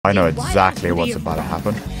I know exactly what's about to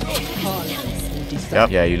happen.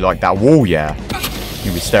 Yep, yeah, you like that wall, yeah.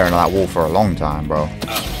 You'll be staring at that wall for a long time, bro.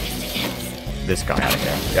 This guy out of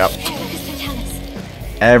here. Yep.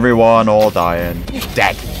 Everyone all dying.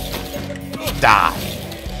 Dead. Die.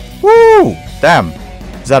 Woo! Damn.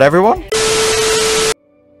 Is that everyone?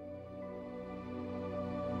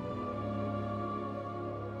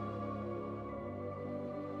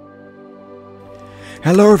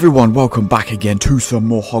 Hello everyone, welcome back again to some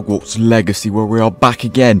more Hogwarts Legacy, where we are back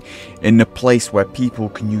again in the place where people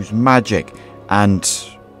can use magic and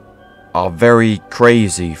are very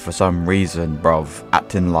crazy for some reason, bruv.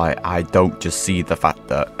 Acting like I don't just see the fact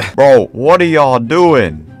that... Bro, what are y'all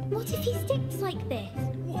doing? What if he sticks like this?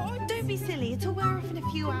 What? Don't be silly, it'll wear off in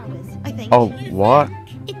a few hours, I think. Oh, what?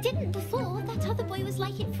 It didn't before. That other boy was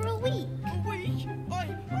like it for a week. A week?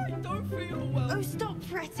 I don't feel well. Oh, stop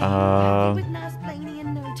fretting. With Nurse Blaney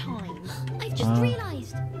in no time. I've just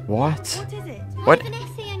realised. What? What is it? What? I have an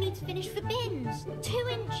essay I need to finish for bins. 2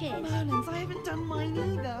 inches. Merlins, I haven't done mine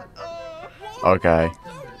either. Okay.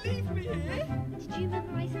 Don't leave me here. Did you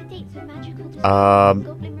memorise the dates of magical disasters Um. and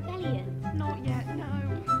Goblin Rebellion? Not yet, no.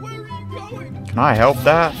 Where are you going? Can I help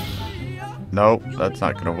that? Here? Nope, that's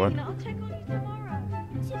not gonna work. I'll check on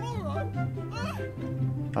you tomorrow.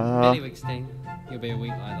 Billy Sting, you'll be a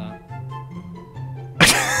week like that.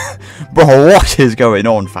 Bro, what is going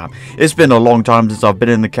on, fam? It's been a long time since I've been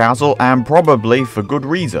in the castle, and probably for good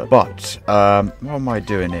reason. But, what am I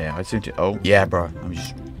doing here? I seem to... Oh, yeah, bro. I'm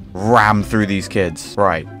just ram through these kids.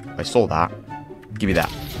 Right, I saw that. Give me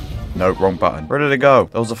that. Nope, wrong button. Where did it go?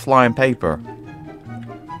 There was a flying paper.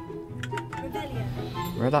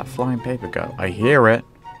 Where'd that flying paper go? I hear it.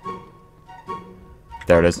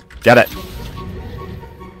 There it is. Get it.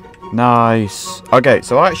 Nice. Okay,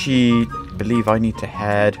 so I actually believe I need to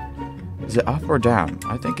head... Is it up or down?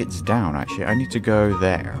 I think it's down, actually. I need to go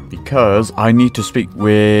there. Because I need to speak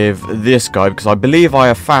with this guy. Because I believe I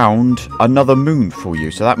have found another moon for you.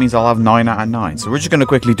 So that means I'll have 9 out of 9. So we're just going to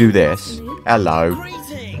quickly do this. Hello.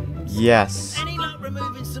 Greetings. Yes. Any luck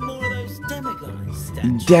removing some more of those demiguise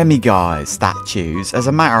statues? Demiguise statues. As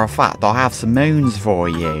a matter of fact, I'll have some moons for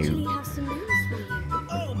Actually you. have some news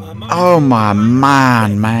for you. Oh my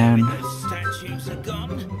man. Those statues are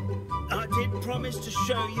gone. I did promise to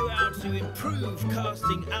show you how to improve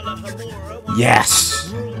casting Alohomora once Yes.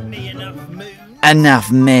 you brought me enough moons.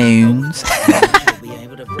 Enough moons. I'll be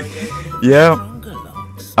able to break open Yeah. stronger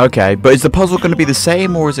locks. Okay, but is the puzzle going to be the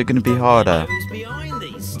same or is it going to be harder? Who's behind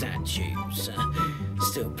these statues?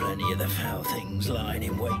 Still plenty of the foul things lying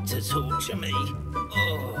in wait to torture me.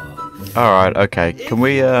 Oh. Alright, okay. Can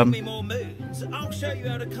we, Give me more moons. I'll show you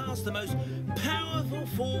how to cast the most powerful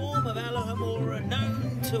form of Alohomora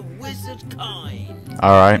known to wizard kind.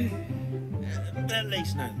 Alright. At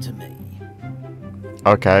least known to me.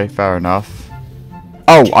 Okay, fair enough.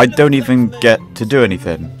 Oh, I don't even get to do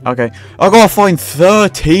anything. Okay. I gotta find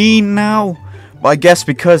 13 now? But I guess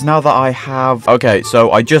because now that I have... Okay, so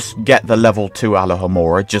I just get the level 2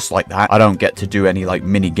 Alohomora, just like that. I don't get to do any, like,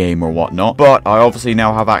 mini-game or whatnot. But I obviously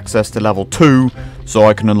now have access to level 2, so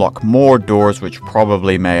I can unlock more doors, which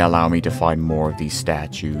probably may allow me to find more of these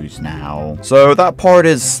statues now. So that part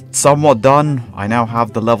is somewhat done. I now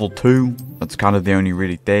have the level 2. That's kind of the only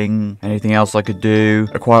really thing. Anything else I could do?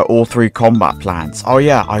 Acquire all 3 combat plants. Oh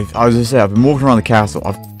yeah, I was gonna say, I've been walking around the castle.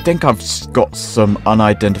 I think I've got some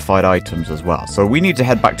unidentified items as well. So we need to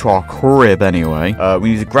head back to our crib anyway.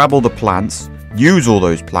 We need to grab all the plants, use all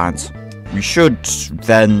those plants. We should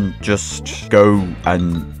then just go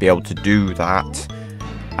and be able to do that.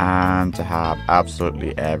 And to have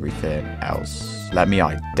absolutely everything else. Let me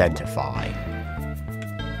identify.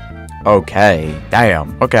 Okay,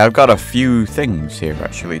 damn. Okay, I've got a few things here,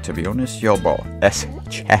 actually, to be honest. Yo, bro, let's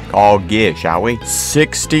check our gear, shall we?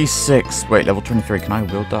 66. Wait, level 23. Can I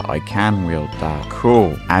wield that? I can wield that.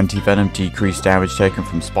 Cool. Anti-venom, decreased damage taken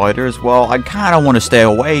from spiders. Well, I kind of want to stay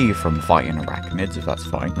away from fighting arachnids, if that's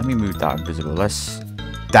fine. Let me move that invisible. Let's...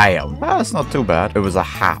 Damn. Well, that's not too bad. It was a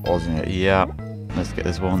hat, wasn't it? Yeah. Let's get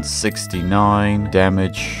this one. 69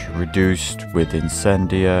 damage reduced with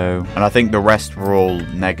Incendio. And I think the rest were all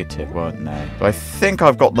negative, weren't they? So I think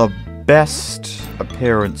I've got the best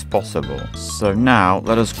appearance possible. So now,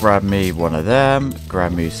 let us grab me one of them.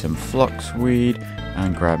 Grab me some Fluxweed.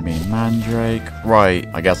 And grab me Mandrake. Right,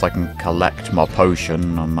 I guess I can collect my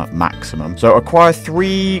potion on that maximum. So acquire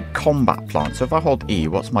 3 combat plants. So if I hold E,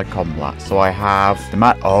 what's my combat? So I have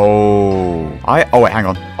the oh, wait, hang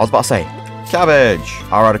on. I was about to say, Cabbage!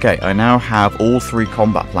 Alright, okay. I now have all 3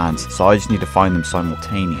 combat plans, so I just need to find them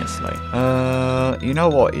simultaneously. You know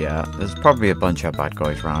what, yeah? There's probably a bunch of bad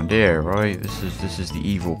guys around here, right? This is the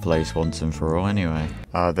evil place once and for all anyway.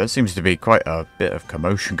 There seems to be quite a bit of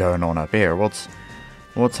commotion going on up here. What's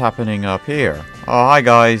happening up here? Oh, hi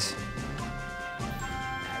guys.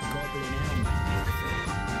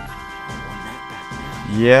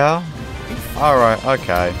 Yeah? Alright,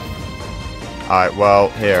 okay. Alright, well,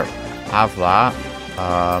 here. Have that.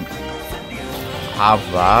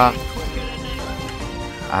 Have that.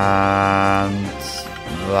 And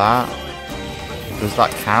that. Does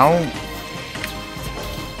that count?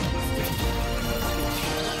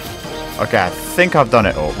 Okay, I think I've done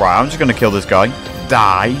it all. Right, I'm just gonna kill this guy.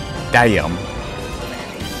 Die. Damn.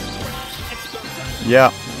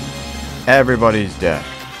 Yeah. Everybody's dead.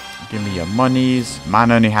 Give me your monies.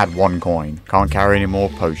 Man only had 1 coin. Can't carry any more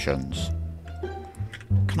potions.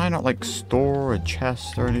 Can I not, like, store a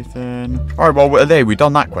chest or anything? Alright, well, there, we've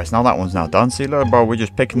done that quest. Now that one's now done. See, look, bro, we're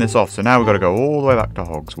just picking this off. So now we've got to go all the way back to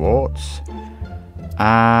Hogwarts.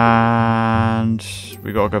 And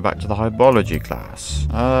we got to go back to the high biology class.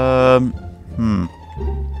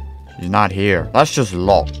 She's not here. That's just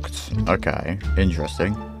locked. Okay,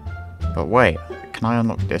 interesting. But wait, can I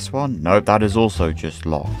unlock this one? Nope, that is also just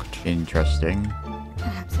locked. Interesting.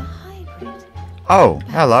 Perhaps a hybrid. Oh,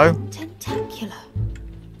 hello. Tentacular.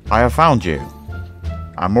 I have found you.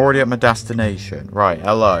 I'm already at my destination. Right,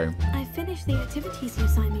 hello. I finished the activities you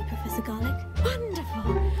assigned me, Professor Garlic.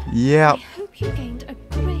 Wonderful. Yep. I hope you gained a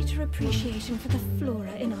greater appreciation for the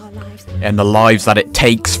flora in our lives. And the lives that it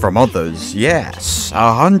takes from others. Yes,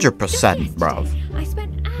 100%, bruv. I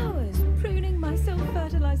spent hours pruning my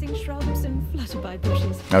self-fertilizing shrubs and flutterby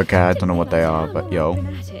bushes. Okay, I don't know what they are, but yo. I've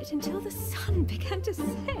been at it until the sun began to set.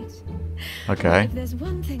 Okay. If there's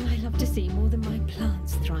one thing I love to see more than my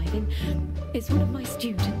plants thriving, it's one of my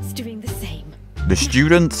students doing the same. The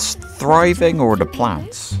students thriving or the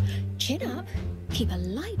plants? Chin up, keep a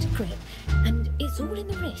light grip, and it's all in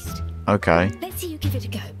the wrist. Okay. Let's see you give it a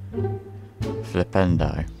go.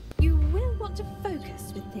 Flipendo. You will want to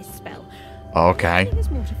focus with this spell. Okay. Nothing as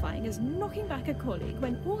mortifying as knocking back a colleague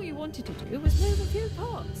when all you wanted to do was move a few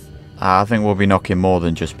parts. I think we'll be knocking more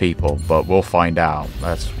than just people, but we'll find out.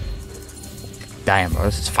 Damn,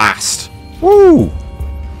 this is fast. Woo!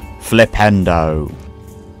 Flipendo.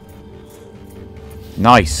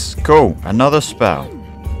 Nice. Cool. Another spell.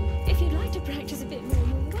 If you'd like to practice a bit more,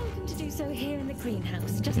 you're welcome to do so here in the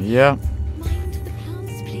greenhouse. Just Yeah. mind the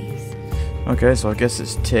plants, please. Okay, so I guess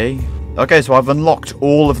it's T. Okay, so I've unlocked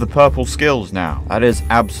all of the purple skills now. That is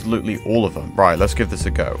absolutely all of them. Right, let's give this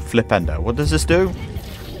a go. Flipendo. What does this do?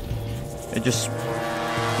 It just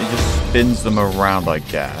spins them around, I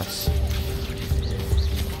guess.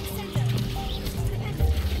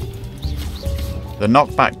 The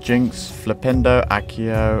knockback jinx, Flipendo,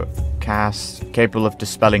 Accio, cast, capable of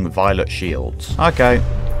dispelling violet shields. Okay.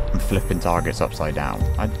 And flipping targets upside down.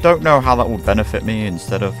 I don't know how that will benefit me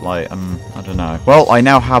instead of like, I don't know. Well, I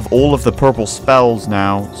now have all of the purple spells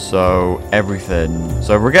now, so everything.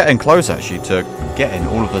 So we're getting close actually to getting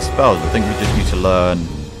all of the spells. I think we just need to learn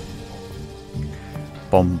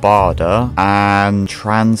Bombarder and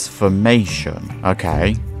Transformation.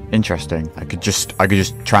 Okay. Interesting. I could just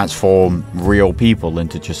transform real people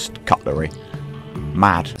into just cutlery.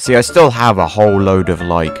 Mad. See, I still have a whole load of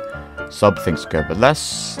like sub things to go, but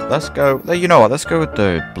let's go. You know what? Let's go with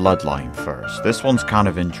the bloodline first. This one's kind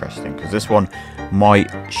of interesting because this one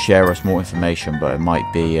might share us more information, but it might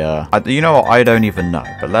be. You know what? I don't even know.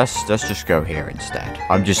 But let's just go here instead.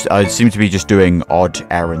 I seem to be just doing odd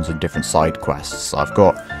errands and different side quests.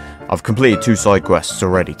 I've completed 2 side quests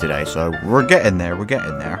already today, so we're getting there,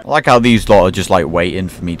 I like how these lot are just like waiting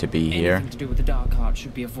for me to be here. Anything to do with the dark art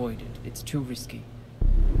should be avoided. It's too risky.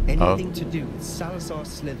 Anything to do with Salazar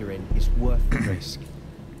Slytherin is worth the risk.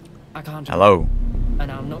 I can't. Hello. And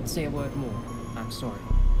I'll not say a word more. I'm sorry.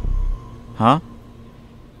 Huh?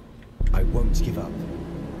 I won't give up.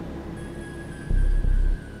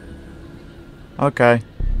 Okay.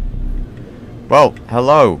 Well,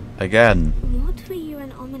 hello again. What were you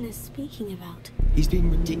and Ominous speaking about? He's being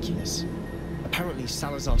ridiculous. Apparently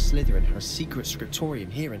Salazar Slytherin had a secret scriptorium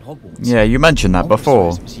here in Hogwarts. Yeah, you mentioned that before.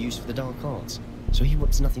 Was used for the dark arts, so he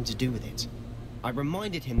wants nothing to do with it. I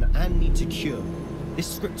reminded him that Anne needs a cure. This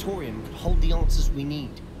scriptorium could hold the answers we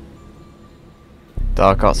need.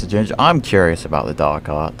 Dark arts are changed. I'm curious about the dark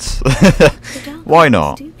arts. The dark Why arts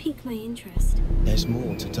not? do pique my interest. There's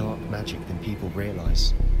more to dark magic than people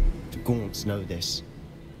realise. The Gaunts know this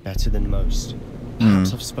better than most.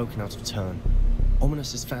 Perhaps I've spoken out of turn.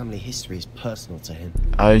 Ominous's family history is personal to him.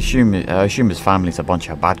 I assume his family's a bunch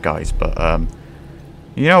of bad guys, but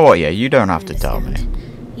you know what? Yeah, you don't have to tell me.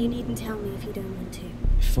 You needn't tell me if you don't want to.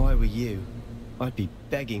 If I were you, I'd be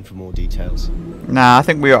begging for more details. Nah, I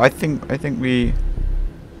think we.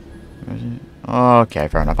 Okay,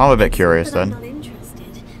 fair enough. I'm a bit curious But I'm then. not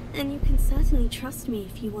interested, and you can certainly trust me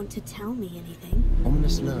if you want to tell me anything.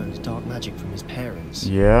 Ominous learned dark magic from his parents.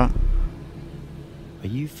 Yeah. Are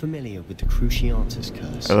you familiar with the Cruciatus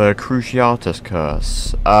curse? The Cruciatus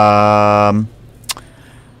curse. I'm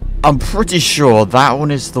pretty sure that one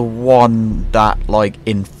is the one that like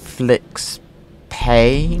inflicts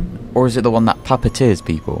pain, or is it the one that puppeteers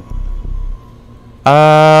people?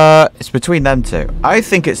 It's between them two. I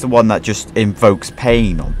think it's the one that just invokes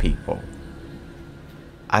pain on people.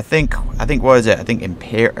 I think what is it? I think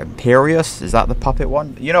Imperius, is that the puppet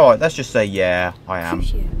one? You know what? Let's just say yeah, I am.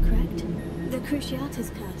 Crucio, correct? The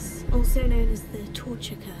Cruciatus curse, also known as the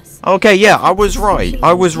torture curse. Okay, yeah, I was right.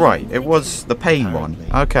 I was right. It was the pain one.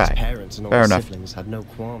 Apparently, Okay. his parents and Fair older enough. siblings had no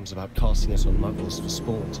qualms about casting us on muggles for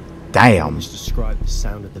sport. Damn. Ominous described the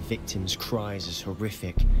sound of the victims' cries as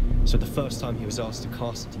horrific, so the first time he was asked to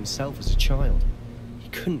cast it himself as a child, he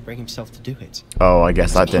couldn't bring himself to do it. Oh, I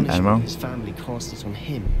guess As that didn't punishment, end well. his family cast it on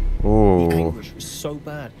him. The Ooh. anguish was so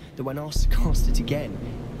bad that when asked to cast it again,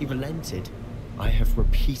 he relented. I have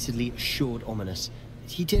repeatedly assured Ominous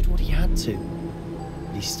that he did what he had to,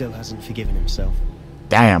 but he still hasn't forgiven himself.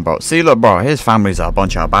 Damn, bro. See, look, bro. His family's a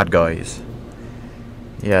bunch of bad guys.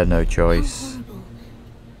 He had no choice. How horrible.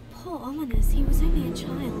 Poor Ominous, he was only a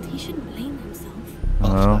child. He shouldn't blame himself. Oh.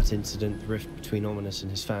 After that incident, the rift between Ominous and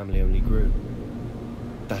his family only grew.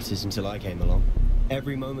 That is until I came along.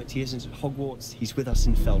 Every moment he isn't at Hogwarts, he's with us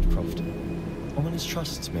in Feldcroft. Ominous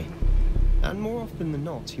trusts me. And more often than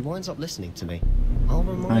not, he winds up listening to me. I'll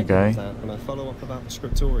remind him of that when I follow up about the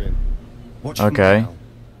Scriptorium. Watch for me now.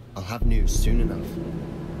 I'll have news soon enough.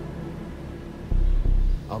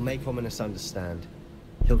 I'll make Ominous understand.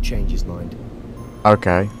 He'll change his mind.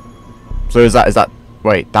 Okay. So is that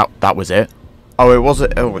wait, that was it? Oh, it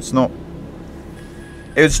wasn't. Oh, it's not.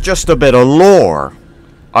 It's just a bit of lore.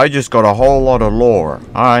 I just got a whole lot of lore.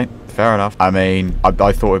 Alright, fair enough. I mean, I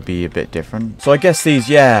thought it'd be a bit different. So I guess these,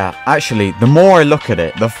 yeah, actually, the more I look at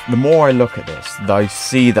it, the more I look at this, I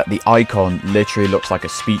see that the icon literally looks like a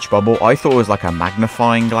speech bubble. I thought it was like a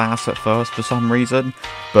magnifying glass at first for some reason.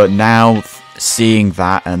 But now, seeing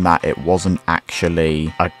that and that it wasn't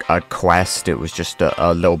actually a quest, it was just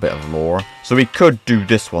a little bit of lore. So we could do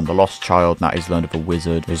this one, the lost child, now he's learned of a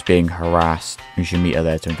wizard who's being harassed. We should meet her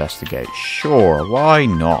there to investigate. Sure, why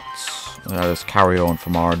not? Let's carry on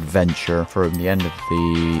from our adventure from the end of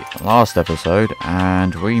the last episode,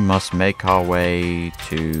 and we must make our way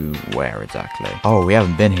to where exactly? Oh, we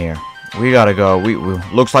haven't been here. We gotta go. We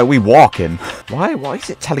looks like we walking. Why is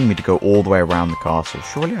it telling me to go all the way around the castle?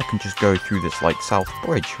 Surely I can just go through this like south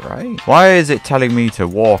bridge, right? Why is it telling me to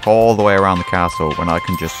walk all the way around the castle when I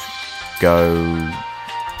can just go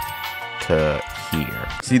to here?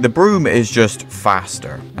 See, the broom is just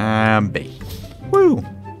faster. B. Woo.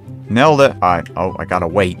 Nailed it. Alright. Oh, I gotta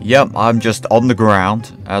wait. Yep, I'm just on the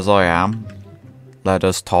ground as I am. Let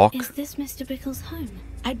us talk. Is this Mr. Bickle's home?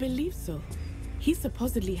 I believe so. He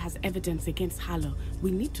supposedly has evidence against Hallow. We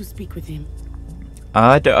need to speak with him.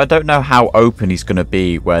 I don't know how open he's going to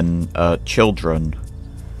be when children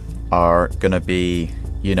are going to be,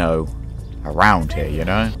 you know, around here, you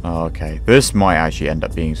know? Okay, this might actually end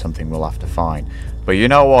up being something we'll have to find. But you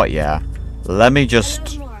know what, yeah? Let me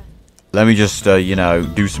just, you know,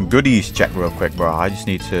 do some goodies check real quick, bro. I just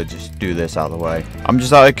need to just do this out of the way. I'm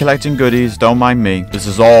just out collecting goodies, don't mind me. This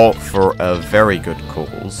is all for a very good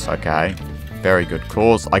cause, okay? Very good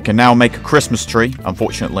cause. I can now make a Christmas tree.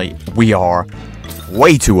 Unfortunately, we are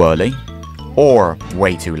way too early or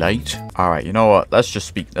way too late. Alright, you know what? Let's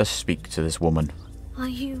speak to this woman. Are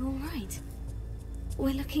you alright?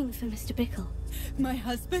 We're looking for Mr. Bickle. My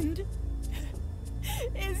husband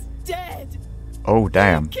is dead. Oh,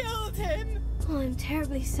 damn. They killed him. Oh, I'm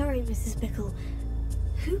terribly sorry, Mrs. Bickle.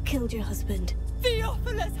 Who killed your husband?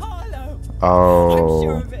 Theophilus Harlow. Oh. I'm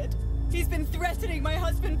sure of it. He's been threatening my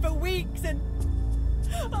husband for weeks and...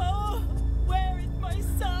 Oh, where is my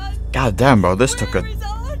son? God damn, bro, this took a... Where is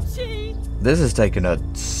Archie? This has taken a...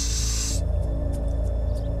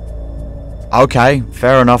 Okay,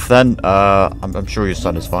 fair enough then. I'm sure your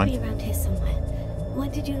son is He fine. must be around here somewhere.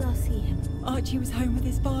 When did you last see him? Archie was home with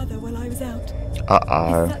his father while I was out.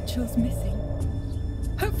 Uh-oh. His satchel's missing.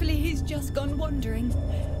 Hopefully he's just gone wandering,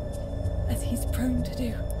 as he's prone to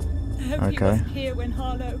do. I hope he wasn't here when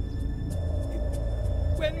Harlow...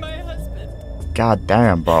 When my husband... God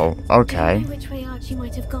damn, bro. Okay. Do you know which way Archie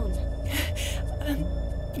might have gone?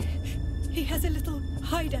 has a little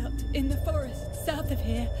hideout in the forest south of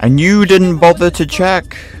here. And you didn't bother to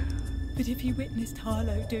check? But if he witnessed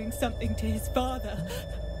Harlow doing something to his father,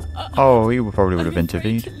 Oh, he probably would have I'm afraid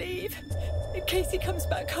intervened. to leave in case he comes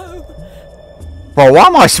back home. Bro, why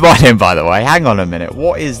am I spotting, by the way? Hang on a minute.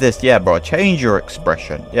 What is this? Yeah, bro, change your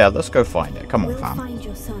expression. Yeah, let's go find it. Come on, We'll fam. find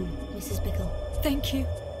your son, Mrs. Bickle. Thank you.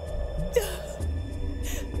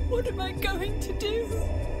 What am I going to do?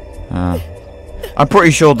 I'm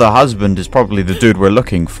pretty sure the husband is probably the dude we're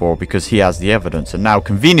looking for because he has the evidence, and now,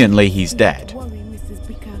 conveniently, he's dead. Don't worry, Mrs.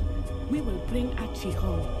 Bickle. We will bring Archie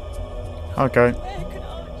home. Okay. Where can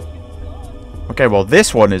Archie have gone? Okay, well,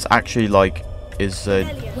 this one is actually, like, is, When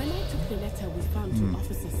I took the letter we found to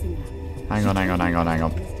Officer Singer. hang on.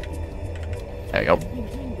 There you go. We've been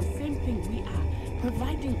doing the same thing we are,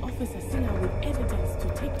 providing Officer Singer with evidence to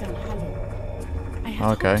take down Harlow. I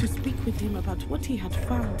had Okay. hoped to speak with him about what he had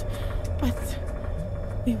found, but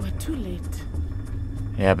we were too late.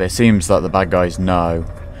 Yeah, but it seems that the bad guys know.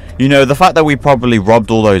 You know, the fact that we probably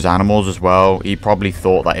robbed all those animals as well, he probably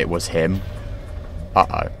thought that it was him.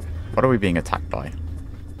 Uh-oh. What are we being attacked by?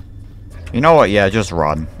 You know what? Yeah, just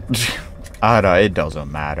run. I don't know, it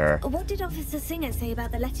doesn't matter. What did Officer Singer say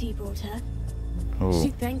about the letter you brought her? Ooh. She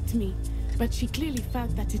thanked me, but she clearly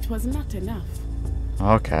felt that it was not enough. It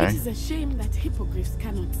Okay. is a shame that hippogriffs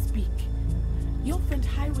cannot speak. Your friend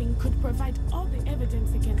Highwing could provide all the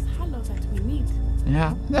evidence against Harlow that we need.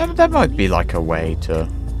 Yeah, there might be like a way to...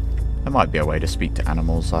 There might be a way to speak to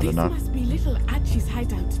animals, I don't This know. must be little Archie's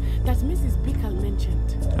hideout that Mrs. Bickle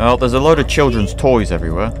mentioned. Well, there's a load of children's toys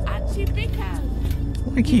everywhere. Archie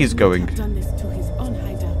Bickle! Like he's going... Have done this to his own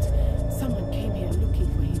hideout. Someone came here looking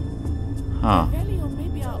for him. Huh. Revelio may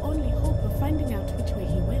be our only hope of finding out which way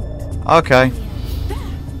he went. Okay. There!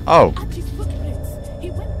 Oh, Archie's footprints. He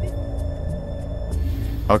went this.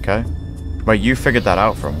 okay. Wait, you figured that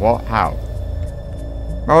out from what? How?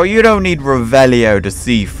 Bro, you don't need Revelio to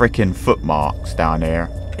see freaking footmarks down here.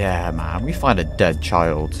 Yeah, man, we find a dead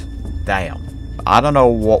child. Damn. I don't know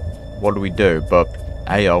what do we do, but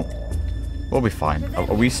ayo. We'll be fine.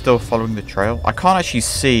 Are we still following the trail? I can't actually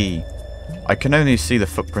see... I can only see the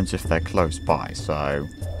footprints if they're close by, so...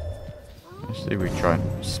 Let's see if we try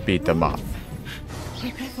and speed them up.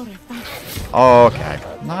 Prepare for a fight. Oh, okay.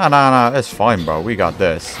 Nah, it's fine, bro. We got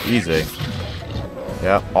this. Easy.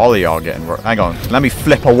 Yeah, all of y'all getting... Hang on. Let me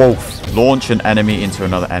flip a wolf. Launch an enemy into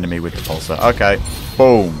another enemy with the pulsar. Okay.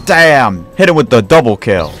 Boom. Damn. Hit him with the double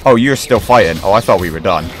kill. Oh, you're still fighting. Oh, I thought we were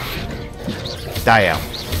done. Damn.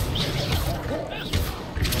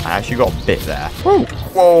 I actually got a bit there. Woo.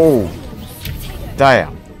 Whoa.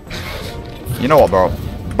 Damn. You know what, bro?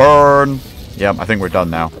 Burn. Yep, I think we're done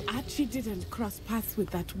now. Archie didn't cross paths with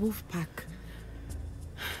that wolf pack.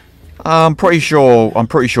 I'm pretty sure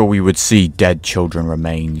we would see dead children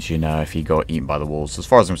remains, you know, if he got eaten by the wolves. As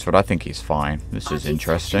far as I'm concerned, I think he's fine. This is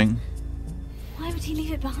interesting. Why would he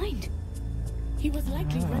leave it behind? He was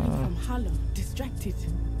likely running from Harlow, distracted.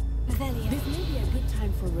 Revelio. This may be a good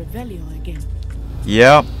time for Revelio again.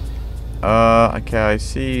 Yep. Okay, I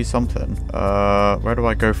see something. Where do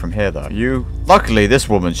I go from here, though? Luckily, this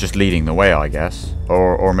woman's just leading the way, I guess.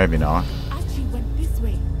 Or maybe not. Archie went this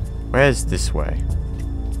way. Where's this way?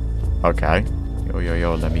 Okay.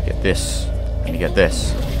 Yo, let me get this. Let me get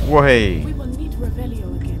this. Way. We will need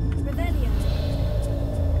Revelio again. Revelio.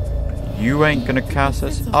 You ain't gonna cast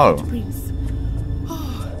this? Sense of Oh. footprints.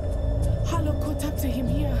 Oh, Harlow caught up to him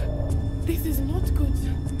here. This is not good.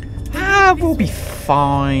 We'll be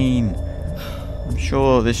fine. I'm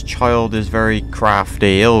sure this child is very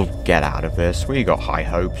crafty. He'll get out of this. We got high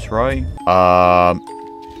hopes, right?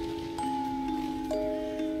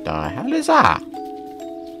 The hell is that?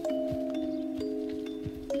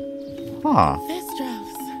 Huh.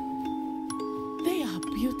 Thestrals. They are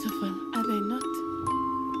beautiful, are they not?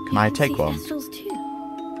 Can I take one? Thestrals too.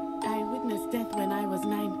 I witnessed death when I was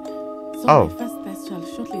 9. So Oh. my first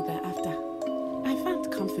Thestral shortly thereafter. I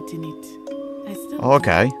found comfort in it. I still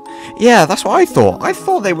Okay. Yeah, that's what I thought. I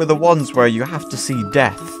thought they were the ones where you have to see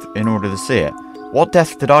death in order to see it. What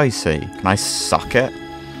death did I see? Can I suck it?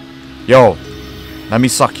 Yo, let me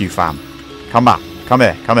suck you, fam. Come back. Come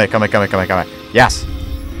here. Come here. Yes.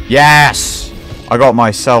 Yes! I got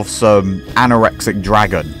myself some anorexic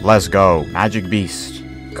dragon. Let's go. Magic beast.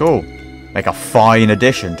 Cool. Make a fine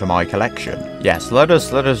addition to my collection. Yes, let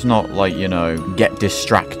us not, like, you know, get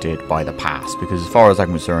distracted by the past, because as far as I'm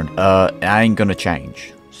concerned, it ain't gonna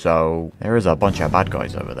change. So, there is a bunch of bad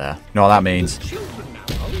guys over there. You know what that means?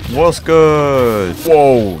 What's good?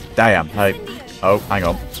 Whoa, damn. Hey. Oh, hang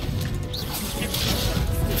on.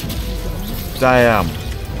 Damn.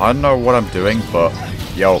 I don't know what I'm doing, but...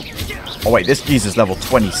 Yo. Oh, wait, this geezer's level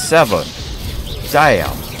 27.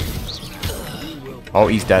 damn. Oh,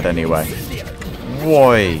 he's dead anyway.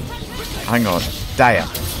 Boy. Hang on. Damn.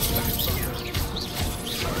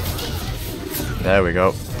 There we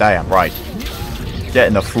go. Damn, right. Get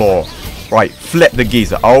in the floor. Right, flip the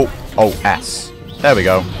geezer. Oh, S. There we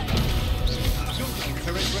go.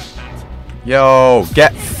 Yo,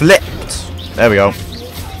 get flipped. There we go.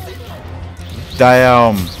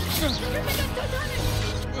 Damn.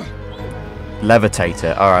 Levitate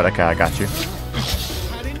it. Alright, okay, I got you.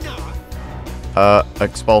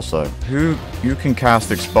 Expulso. You can cast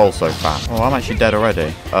Expulso, fam? Oh, I'm actually dead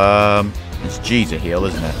already. It's G to heal,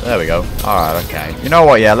 isn't it? There we go. Alright, okay. You know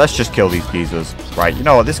what? Yeah, let's just kill these geezers. Right, you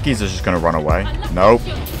know what? This geezer's just gonna run away. Nope.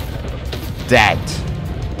 Dead.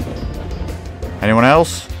 Anyone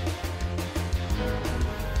else?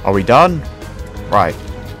 Are we done? Right.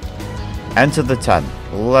 Enter the tent.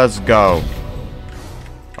 Let's go.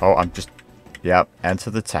 Oh, I'm just... Yep, enter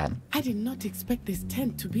the tent. I did not expect this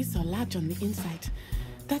tent to be so large on the inside.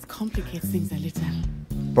 That complicates things a little.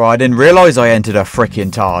 Bro, I didn't realize I entered a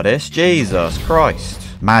freaking TARDIS. Jesus Christ.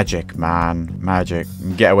 Magic, man. Magic.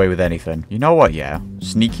 Get away with anything. You know what, yeah?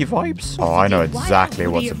 Sneaky vibes? Oh, I know exactly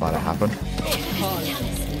what's about to happen.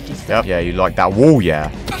 Yep. Yeah, you like that wall,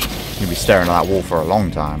 yeah? You'll be staring at that wall for a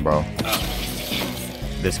long time, bro.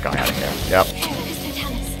 This guy out of here. Yep.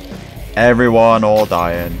 Everyone all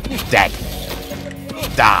dying. Dead.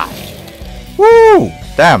 Die. Woo!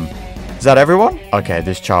 Damn. Is that everyone? Okay,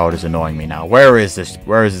 this child is annoying me now. Where is this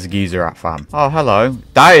geezer at, fam? Oh, hello.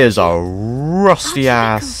 That is a rusty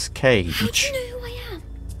ass cage. How do you know who I am?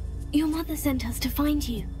 Your mother sent us to find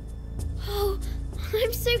you. Oh,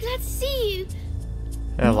 I'm so glad to see you.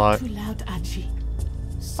 Hello. Not too loud, Archie.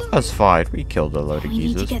 That's fine. We killed a load of We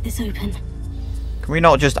need to geezers. get this open. Can we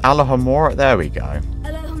not just Alohomora? There we go.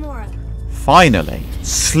 Alohomora. Finally.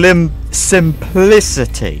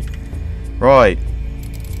 Simplicity. Right.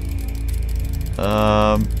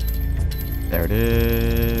 There it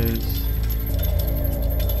is.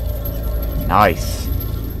 Nice.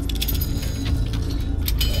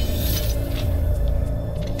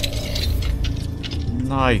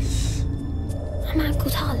 Nice. A man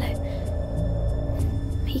called Harlow.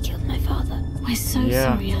 He killed my father. We're so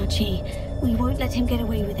sorry, Archie. We won't let him get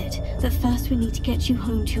away with it. But first we need to get you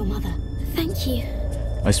home to your mother. Thank you.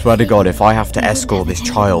 I swear to God, if I have to escort this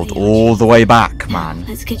child all the way back, man.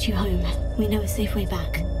 Let's get you home. We know a safe way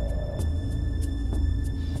back.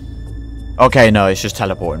 Okay, no, it's just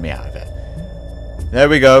teleporting me out of it. There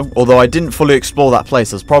we go. Although I didn't fully explore that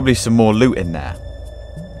place, there's probably some more loot in there.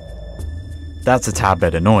 That's a tad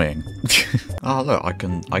bit annoying. Oh, look, I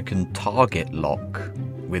can target lock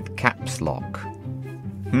with caps lock.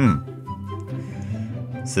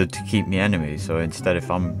 So to keep me enemies, so instead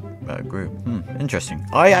if I'm a group. Interesting.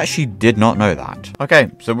 I actually did not know that. Okay,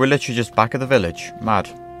 so we're literally just back at the village. Mad.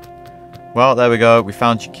 Well, there we go. We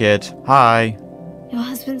found your kid. Hi. Your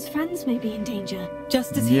husband's friends may be in danger.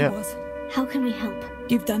 Just as he was. How can we help?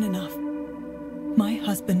 You've done enough. My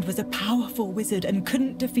husband was a powerful wizard and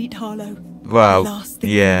couldn't defeat Harlow. Well, the last thing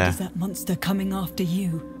you need is that monster coming after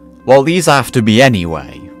you. Well, these have to be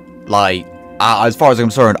anyway. Like, as far as I'm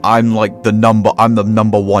concerned, I'm the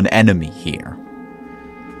number one enemy here.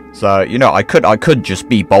 So, you know, I could just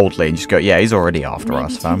be boldly and just go, yeah, he's already after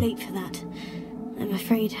us, fam. Too late for that. I'm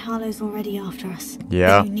afraid Harlow's already after us.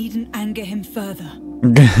 Yeah. But you needn't anger him further.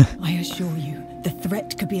 I assure you, the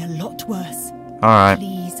threat could be a lot worse. Alright.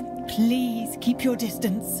 Please keep your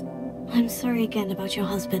distance. I'm sorry again about your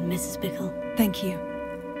husband, Mrs. Bickle. Thank you.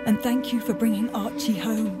 And thank you for bringing Archie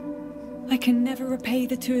home. I can never repay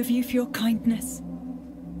the two of you for your kindness.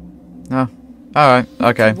 Oh. Alright,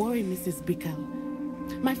 okay. Don't worry, Mrs. Bickle.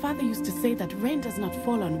 My father used to say that rain does not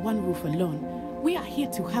fall on one roof alone. We are here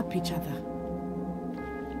to help each other.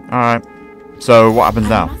 Alright. So, what happens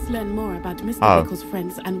now? I must learn more about Mr. Bickle's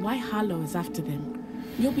friends and why Harlow is after them.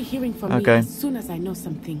 You'll be hearing from me as soon as I know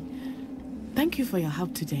something. Thank you for your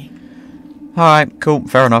help today. Alright, cool.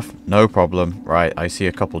 Fair enough. No problem. Right, I see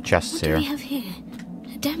a couple chests here. What do we have here?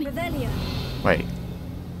 A demi-revelio. Wait.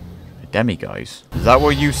 A demi-guys? Is that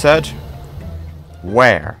what you said?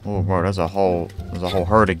 Where? Oh, bro, there's a whole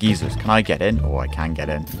herd of geezers. Can I get in? Oh, I can get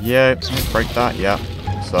in. Yeah, break that. Yeah.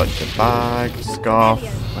 Such a bag, scarf.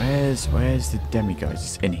 Where's the demi-guys?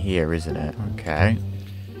 It's in here, isn't it? Okay.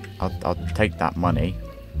 I'll take that money.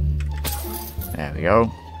 There we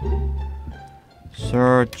go.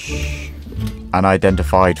 Search.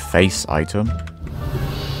 Unidentified face item.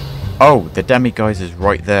 Oh, the demi-guys is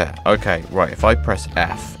right there. Okay, right. If I press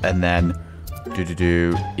F and then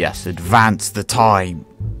yes, advance the time.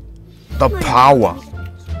 The power.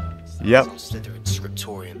 Yep. Slytherin's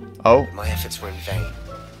scriptorium. Oh. My efforts were in vain.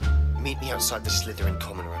 Meet me outside the Slytherin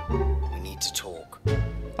common room. We need to talk.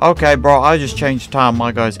 Okay, bro, I just changed time.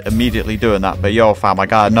 My guy's immediately doing that. But yo, fam, I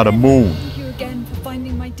got another moon. Thank you again for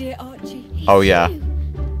finding my dear Archie. Oh, yeah.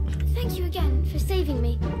 Thank you again for saving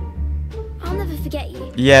me. I'll never forget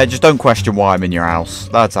you. Yeah, just don't question why I'm in your house.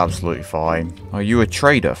 That's absolutely fine. Are you a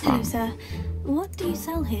trader, fam? Hello, sir. What do you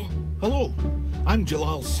sell here? Hello, I'm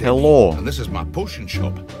Jalal Singh. Hello. And this is my potion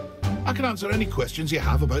shop. I can answer any questions you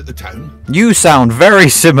have about the town. You sound very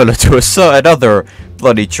similar to a certain other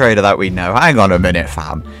bloody trader that we know. Hang on a minute,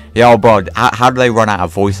 fam. Yo, bro, how do they run out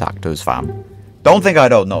of voice actors, fam? Don't think I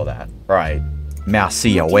don't know that. Right. May I see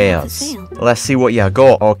your wares? Let's see what you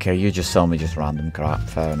got. Okay, you just sell me just random crap.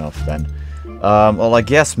 Fair enough, then. Well, I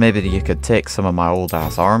guess maybe you could take some of my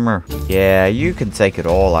old-ass armor. Yeah, you can take it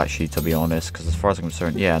all, actually, to be honest. Because as far as I'm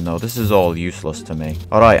concerned, yeah, no, this is all useless to me.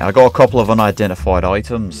 Alright, I got a couple of unidentified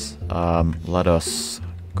items. Let us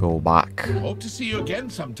go back. Hope to see you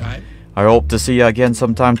again sometime. I hope to see you again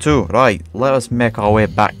sometime, too. Right, let us make our way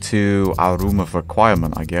back to our room of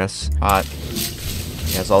requirement, I guess. Alright.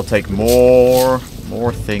 Yes, I'll take more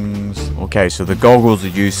things. Okay, so the goggles are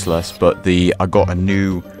useless, but I got a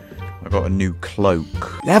new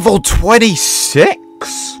cloak. Level 26?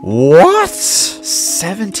 What?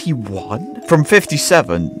 71? From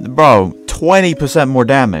 57? Bro, 20% more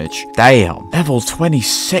damage. Damn. Level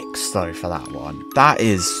 26 though for that one. That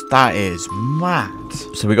is mad.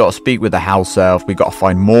 So we gotta speak with the house elf. We gotta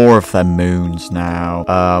find more of them moons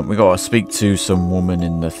now. We gotta speak to some woman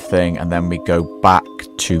in the thing, and then we go back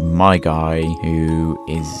to my guy who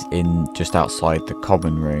is in just outside the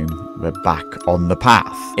common room. We're back on the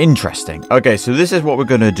path. Interesting. Okay, so this is what we're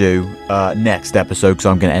gonna do next episode, because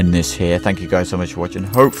I'm gonna end this here. Thank you guys so much for watching.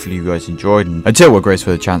 Hopefully you guys enjoyed, and until we're graced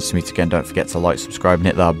with a chance to meet again, don't forget to like, subscribe, and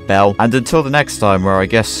hit that bell. And until the next time, where I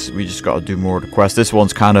guess we just gotta do more of the quest. This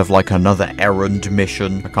one's kind of like another errand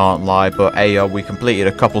mission, I can't lie, but hey, we completed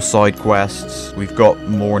a couple side quests. We've got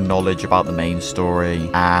more knowledge about the main story,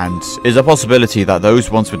 and there's a possibility that those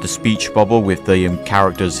ones with the speech bubble, with the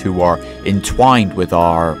characters who are entwined with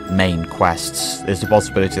our main quests, there's a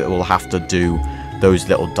possibility that we'll have to do those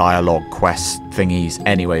little dialogue quest thingies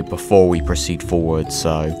anyway before we proceed forward.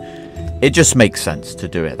 So it just makes sense to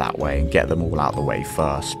do it that way and get them all out of the way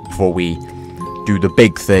first before we do the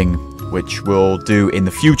big thing, which we'll do in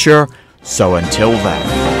the future. So until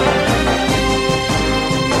then.